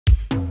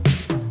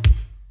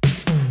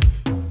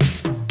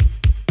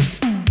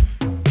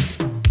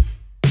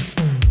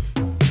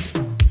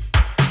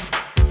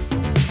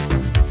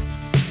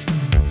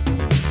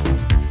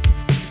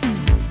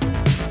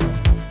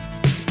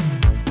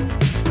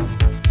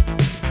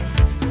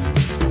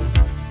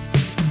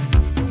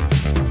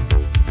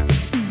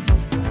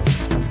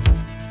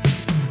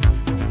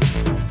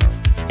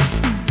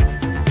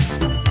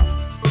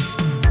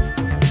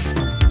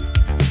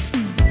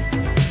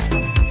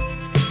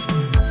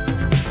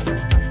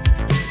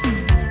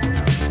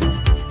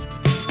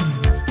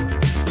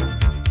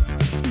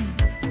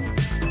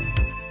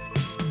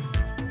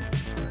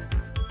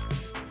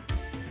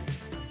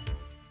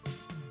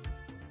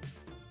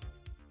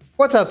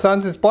What's up,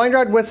 sons? It's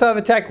BlindRod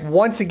with Tech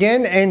once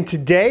again, and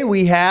today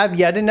we have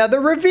yet another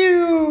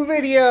review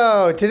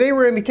video. Today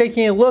we're going to be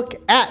taking a look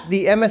at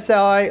the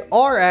MSI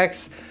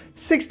RX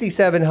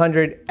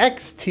 6700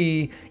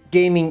 XT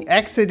Gaming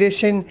X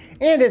Edition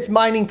and its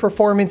mining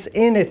performance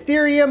in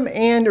Ethereum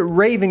and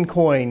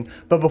Ravencoin.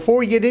 But before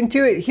we get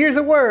into it, here's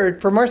a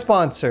word from our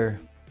sponsor.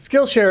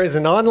 Skillshare is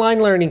an online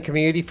learning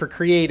community for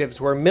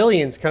creatives where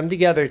millions come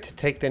together to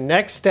take the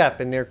next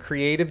step in their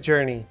creative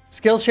journey.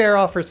 Skillshare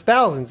offers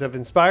thousands of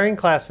inspiring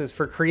classes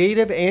for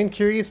creative and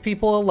curious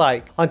people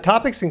alike on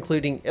topics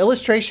including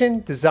illustration,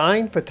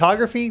 design,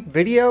 photography,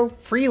 video,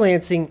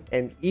 freelancing,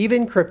 and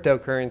even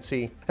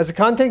cryptocurrency. As a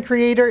content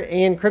creator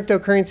and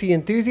cryptocurrency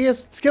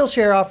enthusiast,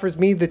 Skillshare offers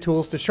me the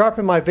tools to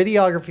sharpen my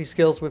videography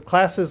skills with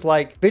classes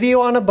like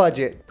Video on a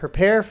Budget,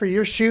 Prepare for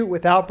Your Shoot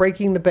Without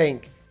Breaking the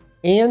Bank,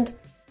 and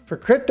for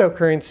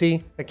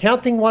cryptocurrency,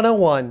 Accounting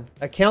 101,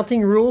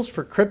 Accounting Rules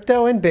for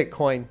Crypto and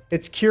Bitcoin.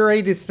 It's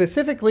curated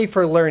specifically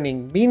for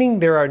learning, meaning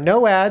there are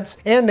no ads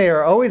and they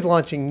are always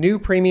launching new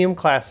premium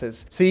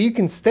classes, so you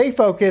can stay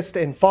focused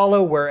and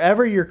follow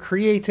wherever your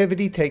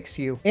creativity takes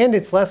you. And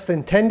it's less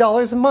than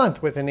 $10 a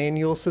month with an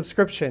annual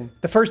subscription.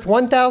 The first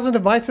 1,000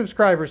 of my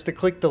subscribers to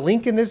click the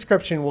link in the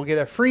description will get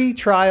a free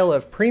trial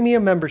of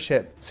premium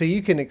membership, so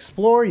you can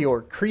explore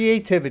your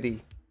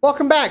creativity.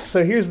 Welcome back.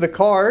 So here's the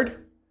card.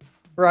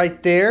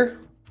 Right there.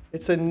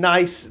 It's a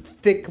nice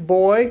thick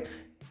boy.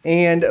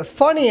 And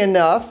funny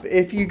enough,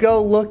 if you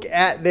go look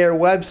at their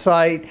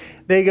website,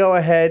 they go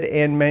ahead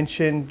and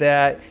mention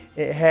that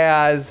it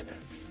has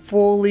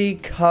fully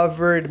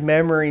covered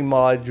memory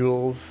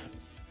modules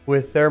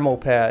with thermal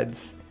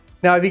pads.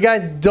 Now, if you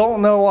guys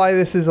don't know why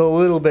this is a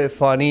little bit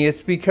funny,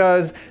 it's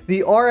because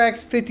the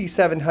RX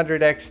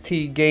 5700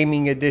 XT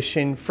Gaming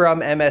Edition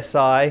from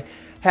MSI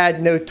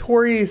had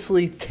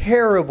notoriously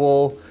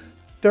terrible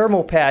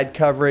thermal pad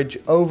coverage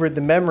over the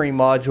memory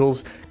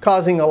modules,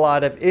 causing a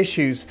lot of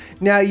issues.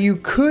 Now, you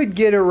could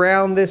get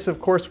around this, of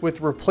course, with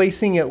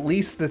replacing at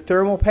least the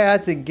thermal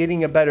pads and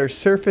getting a better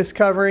surface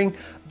covering,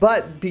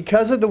 but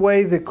because of the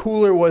way the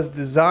cooler was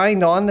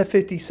designed on the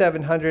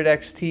 5700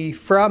 XT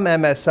from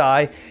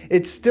MSI,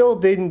 it still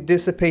didn't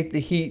dissipate the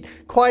heat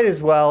quite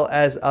as well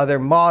as other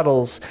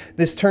models.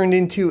 This turned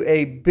into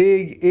a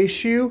big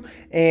issue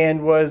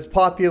and was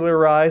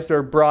popularized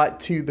or brought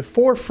to the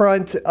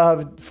forefront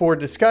for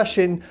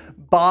discussion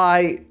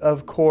by,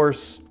 of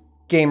course,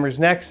 Gamers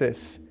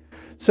Nexus.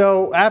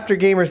 So after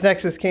Gamers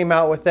Nexus came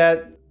out with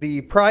that,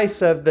 the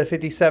price of the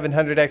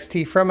 5700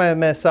 XT from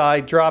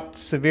MSI dropped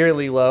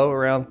severely low,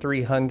 around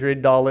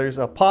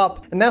 $300 a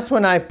pop. And that's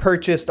when I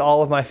purchased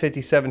all of my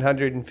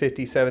 5700 and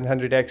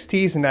 5700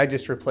 XTs, and I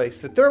just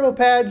replaced the thermal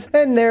pads,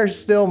 and they're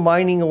still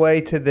mining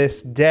away to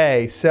this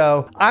day.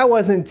 So I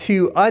wasn't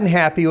too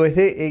unhappy with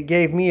it. It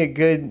gave me a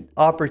good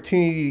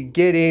opportunity to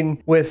get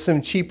in with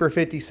some cheaper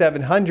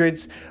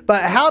 5700s.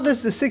 But how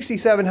does the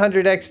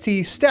 6700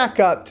 XT stack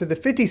up to the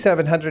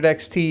 5700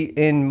 XT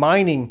in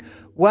mining?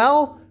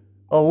 Well,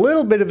 a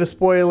little bit of a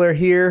spoiler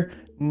here,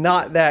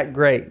 not that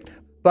great.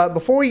 But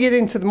before we get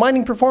into the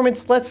mining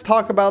performance, let's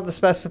talk about the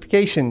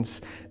specifications.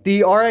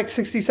 The RX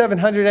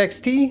 6700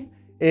 XT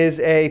is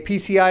a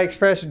PCI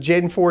Express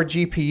Gen 4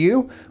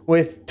 GPU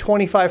with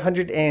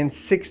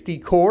 2560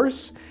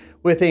 cores,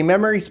 with a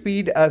memory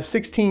speed of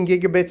 16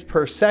 gigabits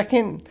per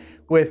second,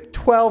 with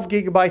 12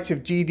 gigabytes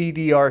of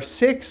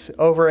GDDR6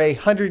 over a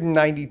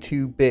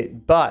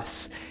 192-bit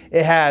bus.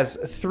 It has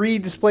 3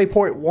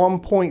 DisplayPort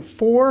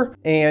 1.4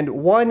 and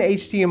 1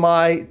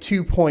 HDMI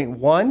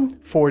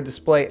 2.1 for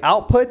display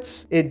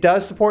outputs. It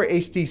does support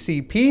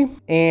HDCP,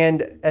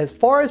 and as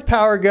far as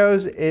power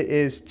goes, it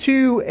is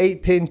 2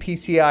 8-pin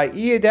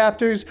PCIe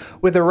adapters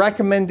with a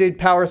recommended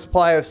power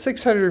supply of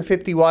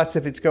 650 watts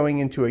if it's going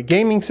into a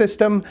gaming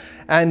system,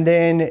 and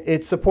then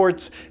it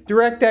supports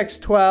DirectX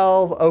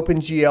 12,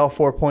 OpenGL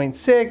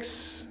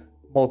 4.6,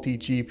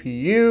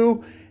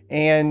 multi-GPU,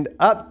 and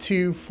up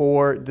to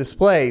 4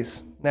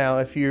 displays. Now,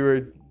 if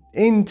you're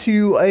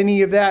into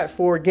any of that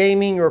for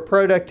gaming or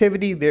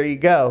productivity, there you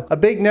go. A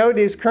big note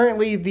is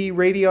currently the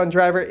Radeon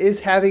driver is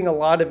having a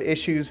lot of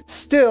issues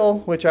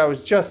still, which I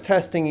was just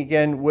testing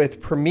again with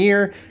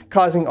Premiere,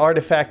 causing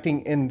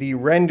artifacting in the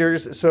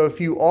renders. So if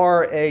you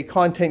are a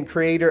content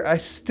creator, I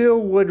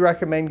still would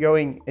recommend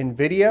going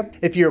NVIDIA.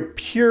 If you're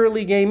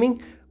purely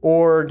gaming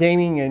or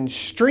gaming and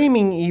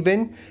streaming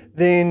even,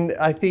 then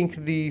I think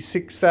the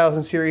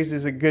 6000 series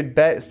is a good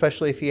bet,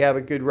 especially if you have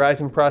a good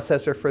Ryzen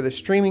processor for the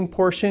streaming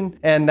portion,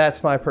 and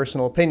that's my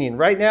personal opinion.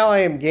 Right now I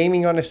am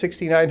gaming on a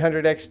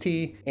 6900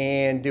 XT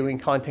and doing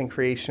content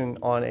creation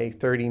on a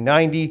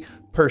 3090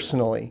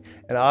 personally.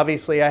 And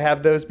obviously I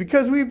have those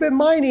because we've been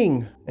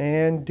mining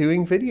and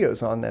doing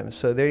videos on them,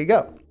 so there you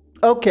go.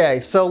 Okay,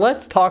 so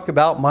let's talk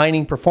about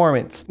mining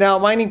performance. Now,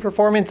 mining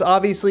performance,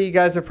 obviously you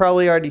guys have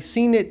probably already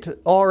seen it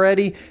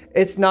already.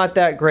 It's not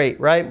that great,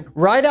 right?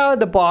 Right out of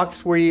the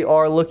box, we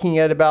are looking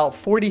at about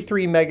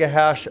 43 mega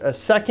hash a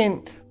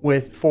second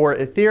for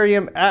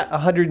Ethereum at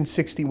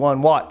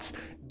 161 watts.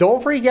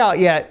 Don't freak out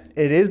yet.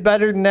 It is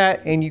better than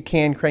that, and you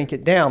can crank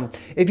it down.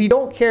 If you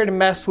don't care to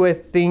mess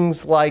with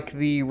things like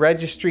the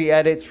registry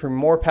edits for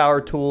more power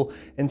tool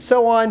and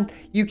so on,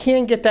 you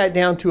can get that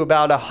down to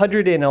about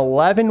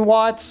 111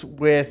 watts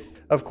with,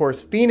 of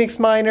course, Phoenix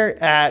Miner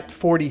at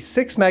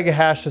 46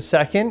 megahash a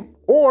second.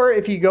 Or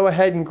if you go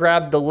ahead and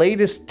grab the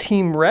latest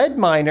Team Red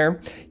miner,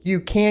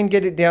 you can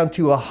get it down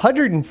to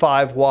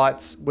 105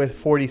 watts with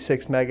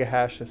 46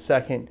 megahash a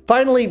second.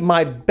 Finally,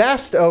 my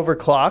best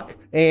overclock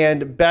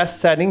and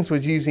best settings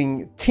was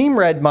using Team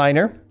Red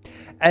miner.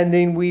 And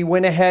then we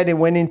went ahead and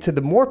went into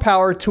the more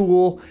power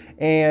tool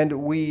and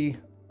we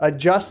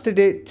adjusted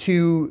it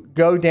to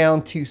go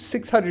down to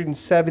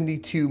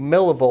 672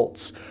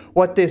 millivolts.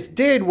 What this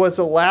did was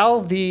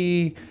allow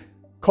the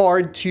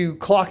card to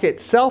clock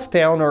itself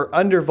down or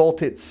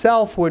undervolt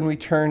itself when we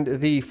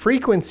turned the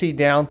frequency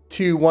down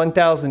to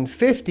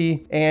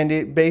 1050, and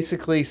it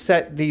basically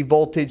set the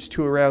voltage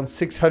to around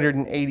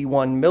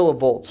 681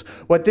 millivolts.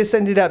 What this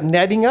ended up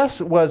netting us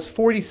was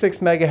 46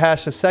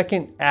 megahash a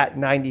second at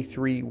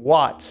 93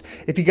 watts.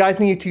 If you guys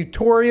need a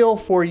tutorial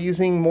for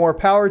using more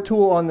power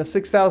tool on the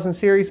 6000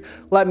 series,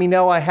 let me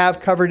know. I have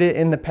covered it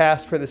in the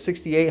past for the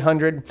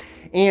 6800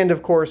 and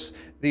of course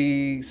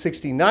the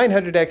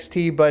 6900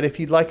 XT, but if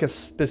you'd like a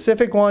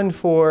specific one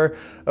for,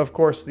 of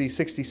course, the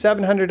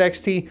 6700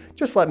 XT,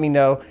 just let me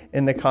know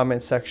in the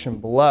comment section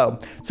below.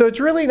 So it's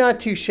really not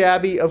too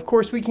shabby. Of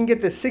course, we can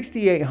get the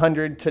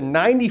 6800 to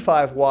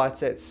 95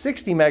 watts at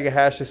 60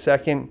 megahash a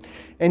second.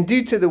 And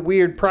due to the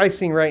weird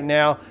pricing right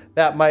now,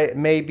 that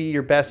may be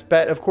your best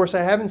bet. Of course,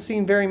 I haven't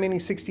seen very many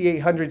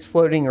 6800s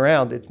floating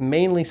around. It's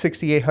mainly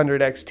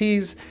 6800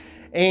 XTs.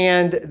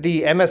 And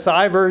the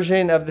MSI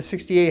version of the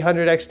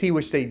 6800 XT,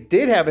 which they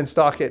did have in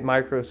stock at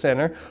Micro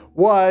Center,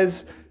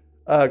 was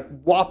a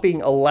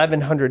whopping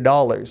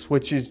 $1,100,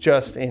 which is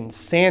just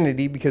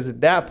insanity because at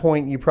that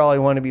point you probably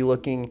want to be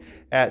looking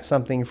at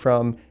something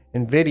from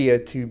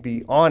NVIDIA, to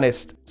be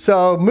honest.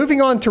 So moving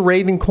on to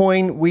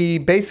Ravencoin, we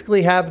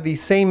basically have the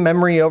same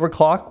memory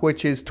overclock,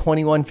 which is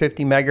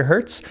 2150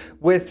 megahertz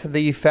with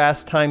the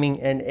fast timing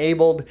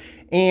enabled.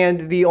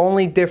 And the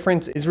only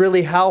difference is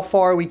really how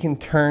far we can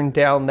turn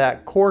down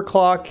that core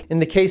clock. In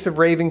the case of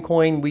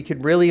Ravencoin, we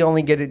could really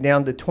only get it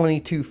down to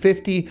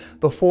 2250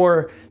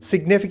 before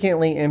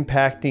significantly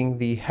impacting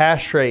the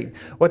hash rate.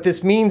 What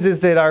this means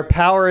is that our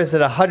power is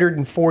at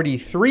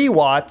 143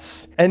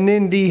 watts, and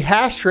then the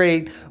hash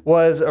rate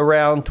was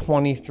around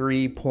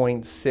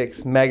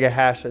 23.6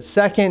 megahash a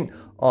second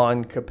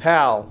on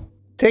Kapow.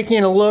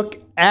 Taking a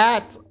look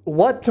at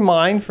what to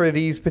mine for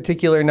these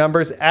particular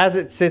numbers as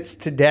it sits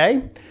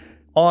today.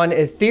 On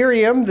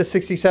Ethereum, the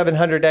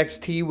 6700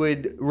 XT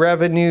would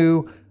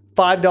revenue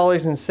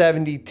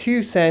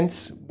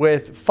 $5.72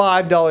 with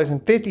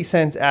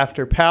 $5.50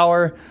 after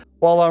power,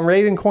 while on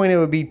Ravencoin it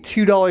would be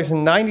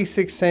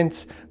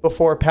 $2.96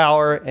 before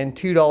power and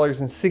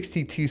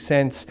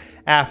 $2.62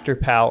 after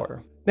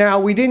power. Now,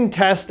 we didn't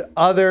test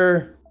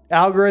other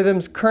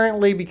algorithms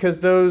currently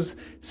because those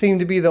seem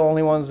to be the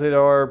only ones that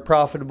are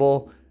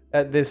profitable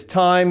at this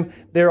time.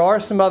 There are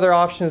some other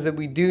options that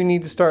we do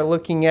need to start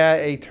looking at,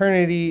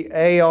 Eternity,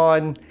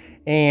 Aeon,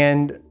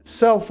 and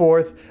so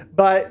forth,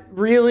 but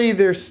really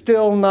they're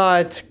still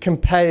not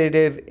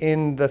competitive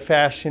in the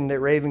fashion that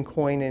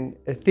Ravencoin and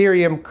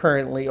Ethereum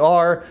currently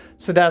are,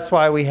 so that's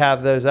why we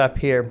have those up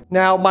here.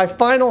 Now, my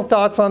final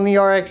thoughts on the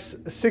RX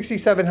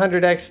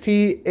 6700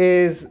 XT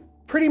is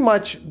pretty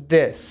much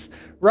this.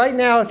 Right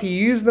now, if you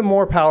use the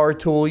more power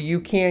tool,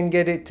 you can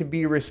get it to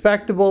be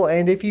respectable,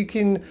 and if you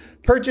can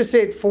purchase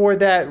it for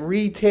that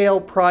retail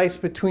price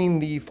between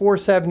the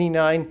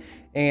 $479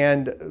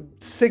 and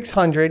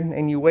 $600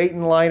 and you wait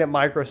in line at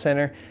Micro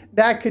Center,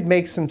 that could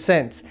make some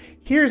sense.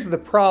 Here's the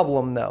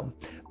problem though.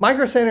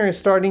 Micro Center is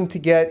starting to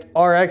get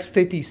RX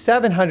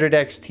 5700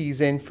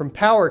 XTs in from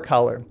Power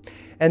Color,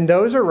 and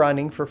those are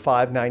running for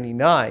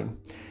 $599.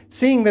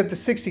 Seeing that the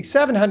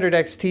 6700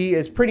 XT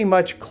is pretty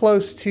much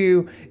close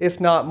to, if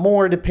not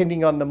more,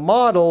 depending on the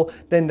model,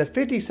 than the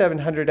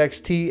 5700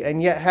 XT,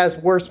 and yet has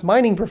worse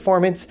mining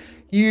performance,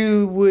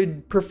 you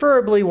would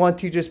preferably want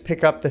to just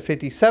pick up the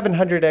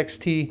 5700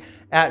 XT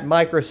at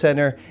Micro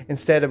Center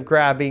instead of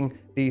grabbing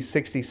the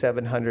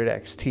 6700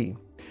 XT.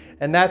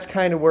 And that's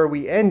kind of where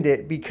we end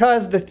it,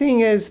 because the thing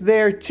is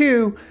there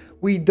too,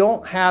 we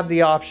don't have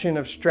the option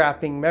of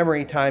strapping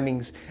memory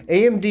timings.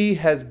 AMD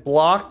has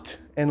blocked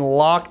and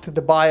locked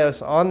the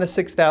BIOS on the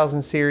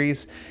 6000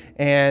 series,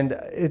 and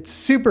it's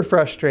super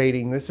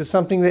frustrating. This is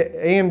something that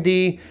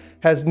AMD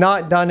has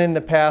not done in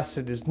the past.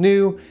 It is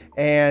new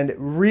and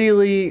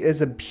really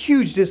is a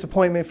huge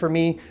disappointment for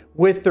me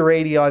with the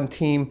Radeon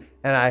team,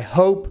 and I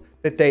hope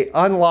that they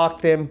unlock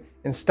them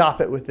and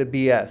stop it with the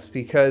BS,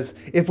 because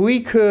if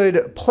we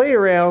could play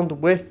around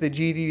with the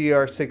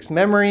GDDR6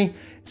 memory,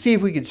 see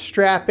if we could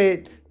strap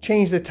it,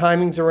 change the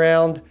timings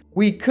around,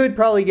 we could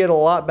probably get a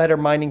lot better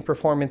mining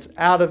performance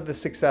out of the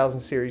 6000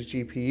 series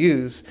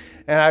GPUs,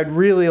 and I'd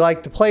really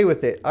like to play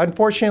with it.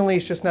 Unfortunately,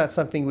 it's just not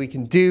something we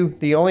can do.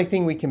 The only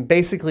thing we can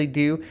basically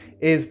do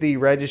is the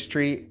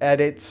registry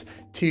edits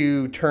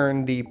to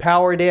turn the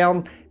power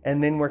down,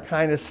 and then we're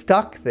kind of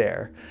stuck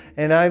there.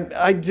 And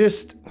I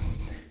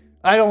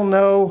don't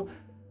know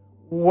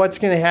what's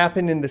going to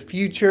happen in the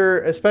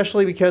future,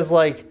 especially because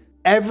like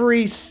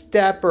every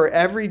step or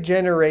every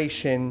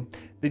generation,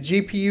 the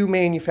GPU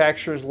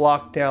manufacturers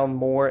lock down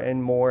more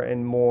and more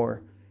and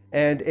more.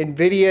 And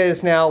NVIDIA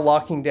is now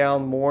locking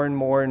down more and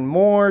more and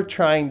more,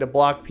 trying to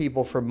block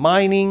people from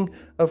mining,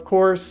 of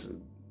course.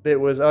 It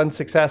was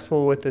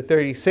unsuccessful with the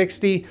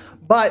 3060,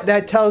 but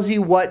that tells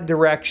you what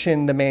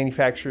direction the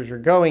manufacturers are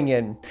going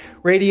in.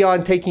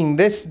 Radeon taking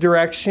this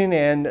direction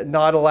and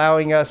not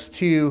allowing us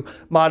to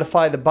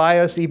modify the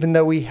BIOS, even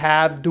though we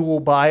have dual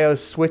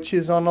BIOS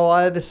switches on a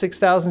lot of the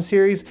 6000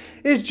 series,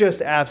 is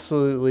just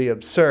absolutely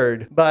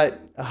absurd.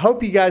 But I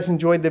hope you guys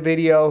enjoyed the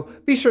video.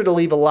 Be sure to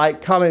leave a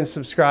like, comment, and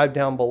subscribe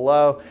down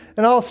below,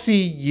 and I'll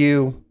see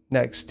you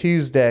next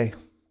Tuesday.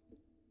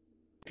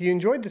 If you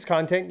enjoyed this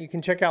content, you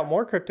can check out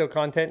more crypto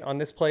content on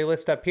this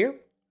playlist up here,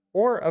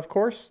 or of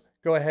course,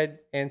 go ahead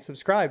and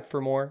subscribe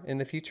for more in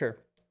the future.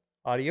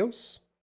 Adios.